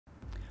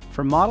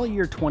For model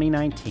year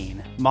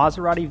 2019,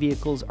 Maserati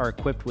vehicles are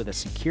equipped with a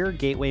secure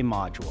gateway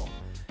module.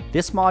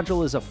 This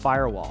module is a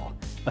firewall,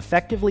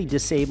 effectively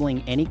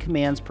disabling any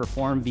commands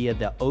performed via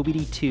the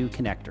OBD2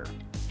 connector.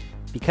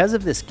 Because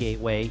of this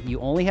gateway, you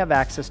only have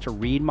access to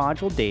read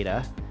module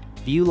data,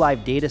 view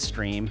live data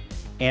stream,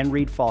 and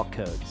read fault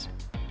codes.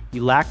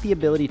 You lack the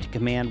ability to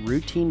command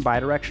routine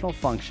bidirectional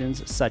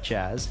functions such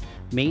as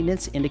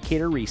maintenance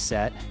indicator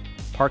reset,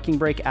 parking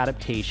brake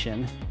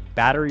adaptation,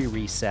 battery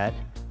reset,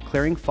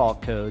 clearing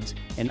fault codes,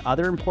 and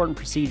other important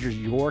procedures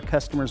your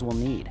customers will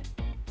need.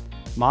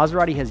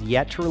 Maserati has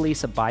yet to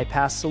release a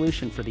bypass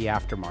solution for the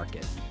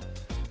aftermarket.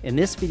 In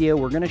this video,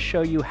 we're going to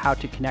show you how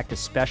to connect a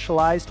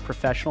specialized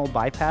professional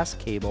bypass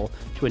cable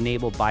to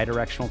enable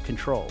bidirectional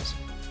controls.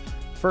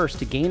 First,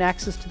 to gain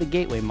access to the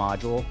gateway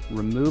module,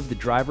 remove the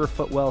driver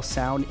footwell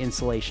sound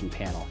insulation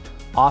panel,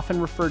 often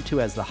referred to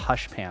as the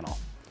hush panel.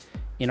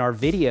 In our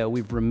video,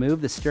 we've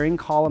removed the steering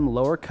column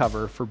lower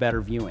cover for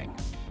better viewing.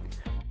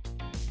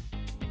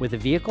 With the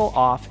vehicle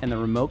off and the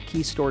remote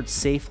key stored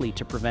safely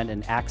to prevent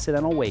an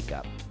accidental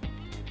wake-up,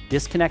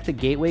 disconnect the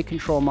gateway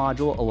control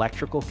module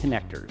electrical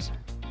connectors.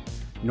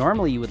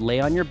 Normally, you would lay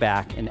on your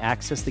back and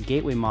access the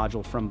gateway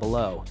module from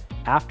below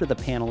after the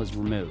panel is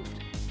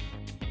removed.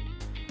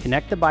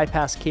 Connect the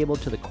bypass cable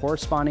to the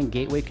corresponding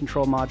gateway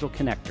control module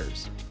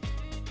connectors.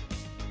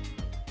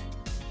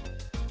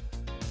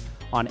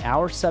 On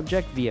our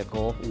subject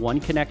vehicle,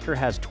 one connector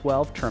has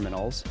 12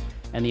 terminals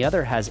and the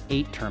other has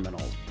 8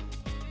 terminals.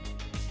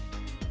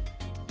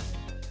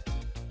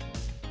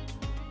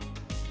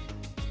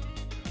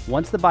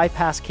 Once the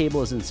bypass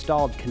cable is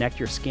installed, connect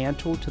your scan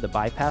tool to the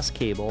bypass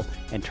cable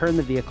and turn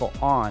the vehicle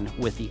on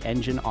with the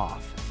engine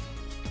off.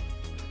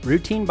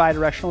 Routine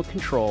bidirectional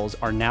controls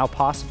are now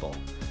possible.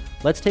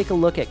 Let's take a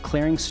look at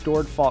clearing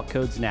stored fault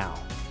codes now.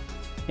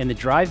 In the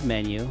drive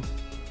menu,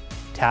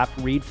 tap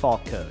Read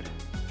Fault Code.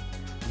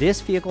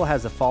 This vehicle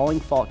has the following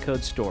fault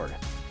code stored: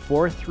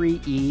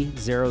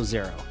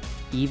 43E00,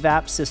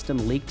 EVAP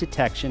system leak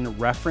detection,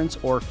 reference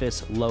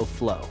orifice low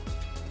flow.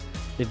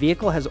 The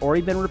vehicle has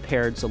already been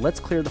repaired, so let's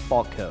clear the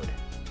fault code.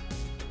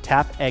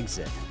 Tap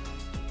Exit.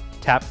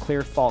 Tap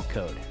Clear Fault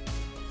Code.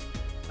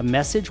 A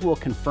message will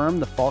confirm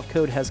the fault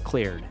code has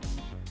cleared.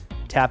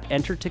 Tap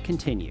Enter to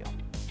continue.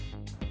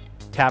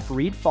 Tap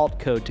Read Fault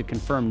Code to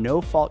confirm no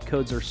fault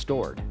codes are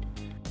stored.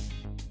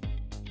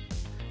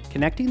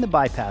 Connecting the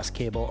bypass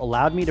cable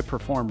allowed me to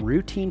perform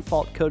routine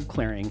fault code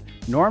clearing,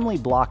 normally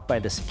blocked by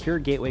the secure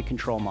gateway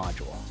control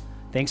module.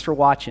 Thanks for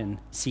watching.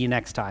 See you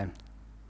next time.